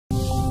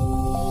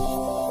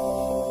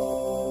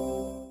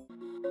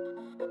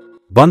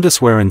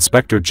Bundeswehr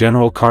Inspector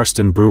General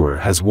Carsten Breuer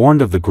has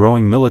warned of the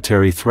growing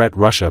military threat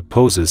Russia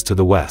poses to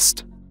the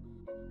West.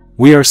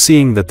 "We are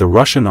seeing that the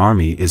Russian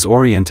army is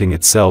orienting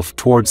itself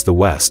towards the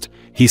West,"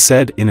 he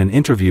said in an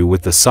interview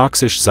with the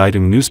Sächsische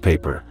Zeitung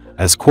newspaper,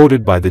 as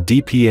quoted by the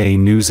DPA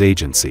news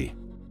agency.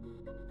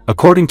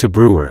 According to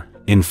Breuer,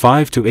 in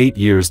 5 to 8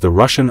 years the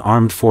Russian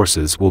armed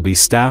forces will be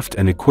staffed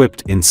and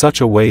equipped in such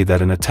a way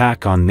that an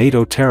attack on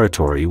NATO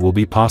territory will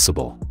be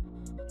possible.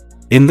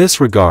 In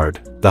this regard,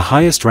 the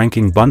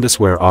highest-ranking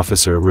Bundeswehr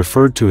officer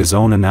referred to his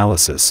own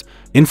analysis,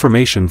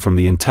 information from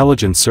the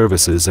intelligence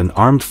services and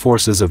armed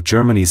forces of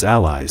Germany's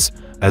allies,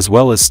 as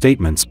well as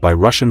statements by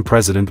Russian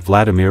President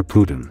Vladimir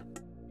Putin.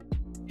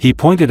 He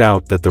pointed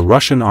out that the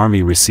Russian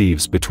army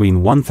receives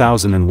between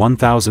 1,000 and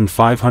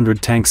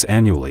 1,500 tanks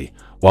annually,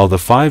 while the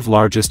 5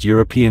 largest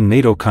European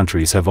NATO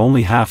countries have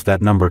only half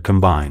that number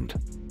combined.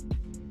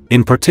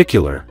 In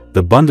particular,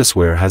 the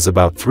Bundeswehr has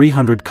about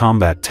 300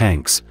 combat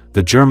tanks,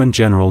 the German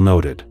general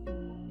noted.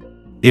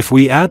 If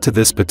we add to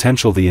this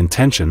potential the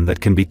intention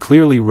that can be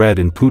clearly read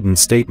in Putin's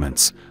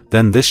statements,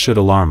 then this should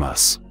alarm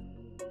us.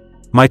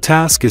 "My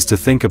task is to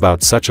think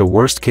about such a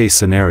worst-case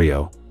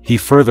scenario," he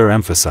further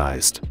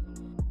emphasized.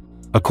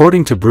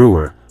 According to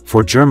Breuer,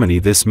 for Germany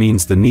this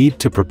means the need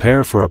to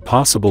prepare for a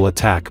possible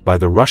attack by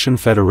the Russian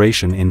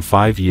Federation in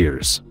 5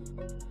 years.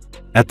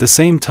 At the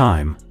same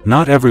time,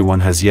 not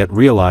everyone has yet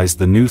realized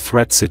the new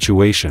threat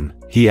situation,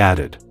 he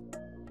added.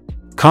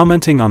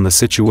 Commenting on the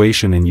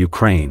situation in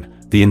Ukraine,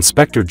 the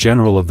Inspector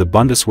General of the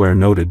Bundeswehr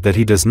noted that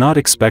he does not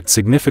expect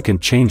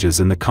significant changes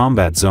in the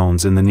combat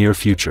zones in the near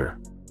future.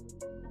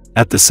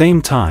 At the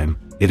same time,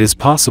 it is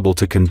possible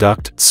to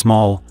conduct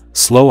small,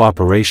 slow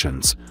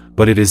operations,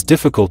 but it is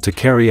difficult to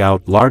carry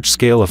out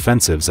large-scale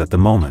offensives at the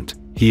moment,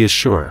 he is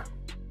sure.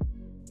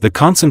 The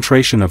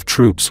concentration of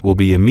troops will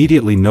be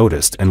immediately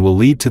noticed and will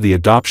lead to the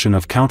adoption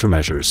of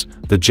countermeasures,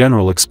 the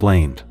general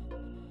explained.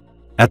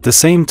 At the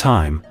same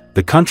time,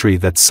 the country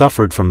that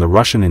suffered from the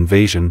Russian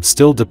invasion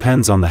still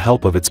depends on the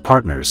help of its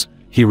partners,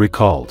 he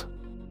recalled.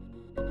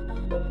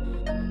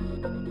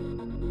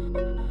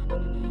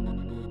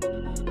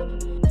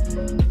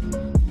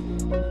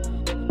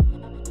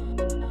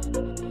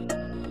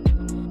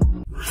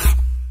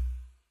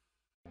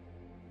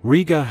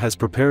 Riga has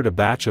prepared a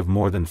batch of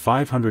more than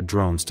 500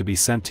 drones to be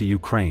sent to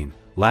Ukraine,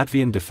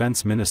 Latvian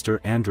Defense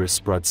Minister Andris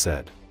Sprud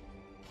said.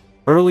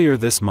 Earlier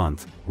this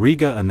month,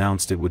 Riga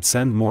announced it would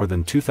send more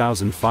than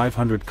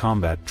 2,500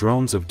 combat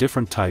drones of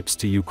different types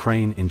to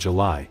Ukraine in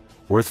July,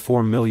 worth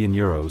 €4 million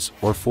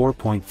or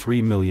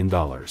 $4.3 million.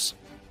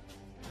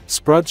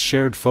 Sprud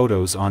shared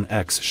photos on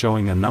X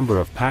showing a number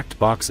of packed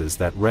boxes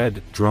that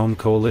read, "Drone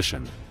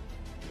Coalition."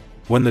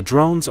 When the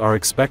drones are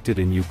expected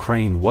in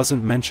Ukraine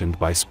wasn't mentioned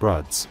by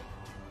Sprud's.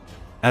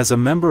 As a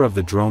member of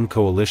the Drone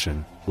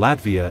Coalition,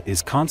 Latvia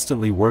is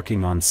constantly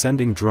working on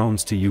sending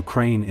drones to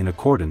Ukraine in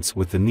accordance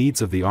with the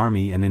needs of the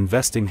army and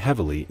investing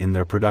heavily in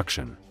their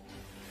production.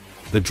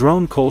 The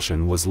Drone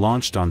Coalition was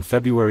launched on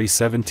February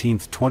 17,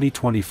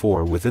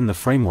 2024 within the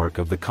framework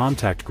of the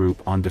Contact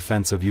Group on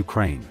Defense of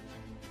Ukraine.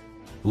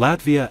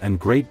 Latvia and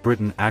Great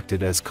Britain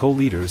acted as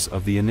co-leaders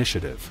of the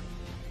initiative.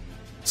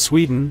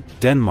 Sweden,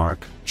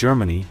 Denmark,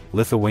 Germany,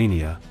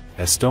 Lithuania,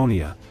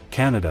 Estonia,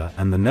 Canada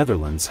and the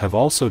Netherlands have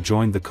also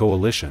joined the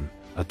coalition.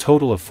 A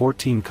total of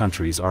 14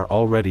 countries are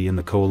already in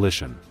the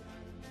coalition.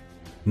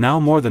 Now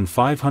more than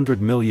 €500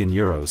 million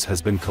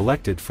has been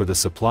collected for the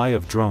supply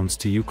of drones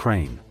to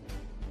Ukraine.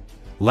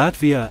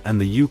 Latvia and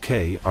the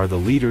UK are the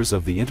leaders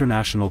of the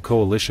international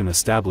coalition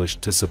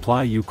established to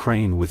supply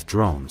Ukraine with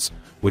drones,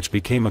 which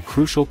became a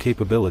crucial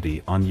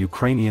capability on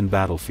Ukrainian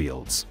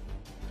battlefields.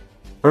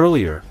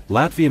 Earlier,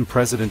 Latvian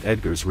President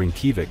Edgars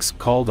Rinkēvičs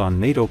called on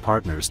NATO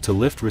partners to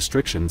lift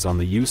restrictions on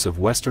the use of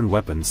Western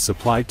weapons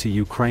supplied to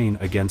Ukraine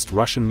against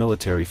Russian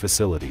military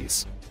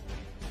facilities.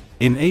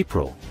 In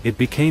April, it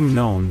became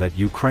known that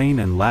Ukraine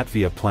and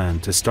Latvia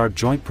plan to start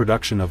joint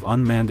production of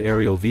unmanned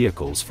aerial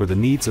vehicles for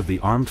the needs of the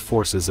armed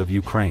forces of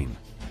Ukraine.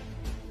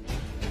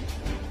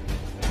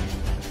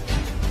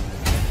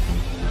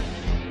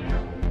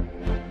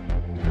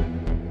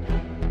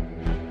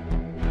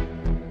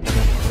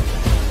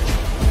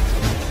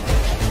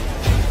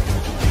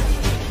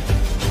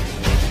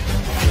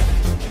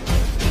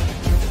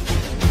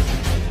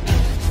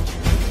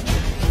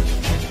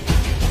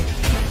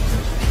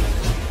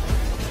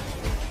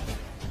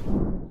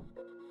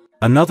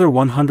 Another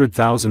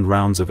 100,000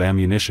 rounds of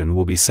ammunition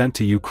will be sent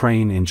to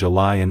Ukraine in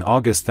July and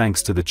August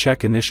thanks to the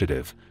Czech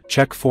initiative,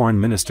 Czech Foreign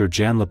Minister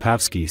Jan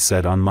Lipavsky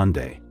said on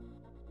Monday.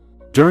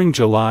 During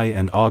July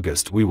and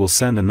August we will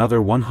send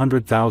another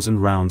 100,000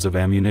 rounds of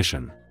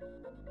ammunition.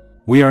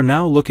 We are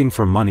now looking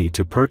for money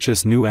to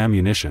purchase new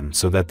ammunition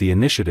so that the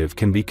initiative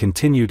can be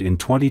continued in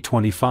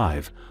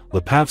 2025,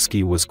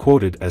 Lipavsky was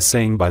quoted as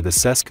saying by the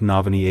České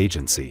noviny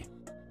agency.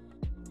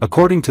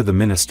 According to the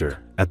minister,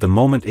 at the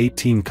moment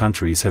 18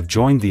 countries have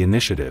joined the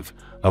initiative,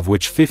 of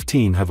which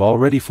 15 have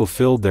already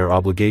fulfilled their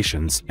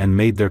obligations and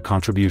made their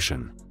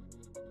contribution.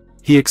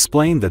 He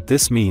explained that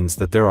this means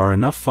that there are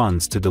enough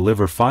funds to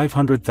deliver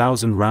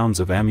 500,000 rounds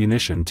of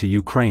ammunition to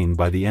Ukraine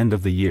by the end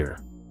of the year.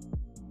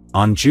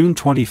 On June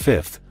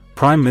 25,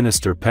 Prime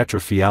Minister Petr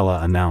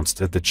Fiala announced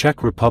that the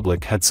Czech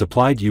Republic had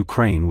supplied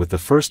Ukraine with the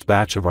first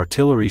batch of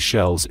artillery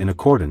shells in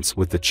accordance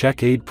with the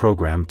Czech aid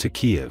program to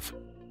Kiev.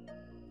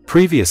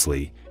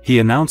 Previously, he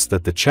announced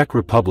that the Czech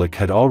Republic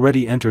had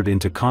already entered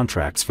into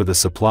contracts for the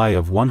supply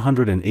of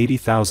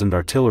 180,000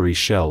 artillery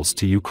shells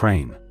to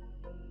Ukraine.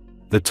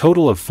 The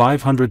total of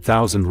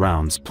 500,000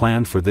 rounds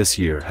planned for this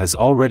year has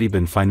already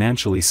been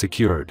financially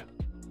secured.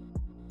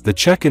 The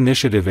Czech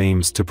initiative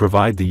aims to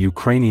provide the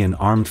Ukrainian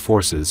armed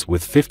forces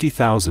with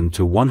 50,000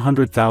 to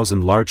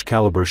 100,000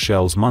 large-caliber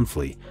shells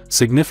monthly,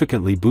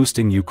 significantly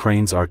boosting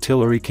Ukraine's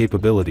artillery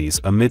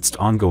capabilities amidst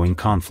ongoing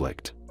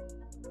conflict.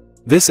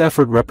 This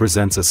effort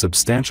represents a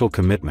substantial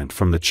commitment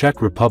from the Czech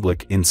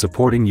Republic in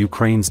supporting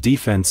Ukraine's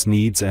defense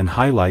needs and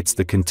highlights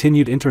the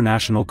continued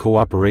international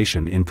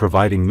cooperation in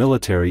providing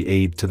military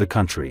aid to the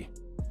country.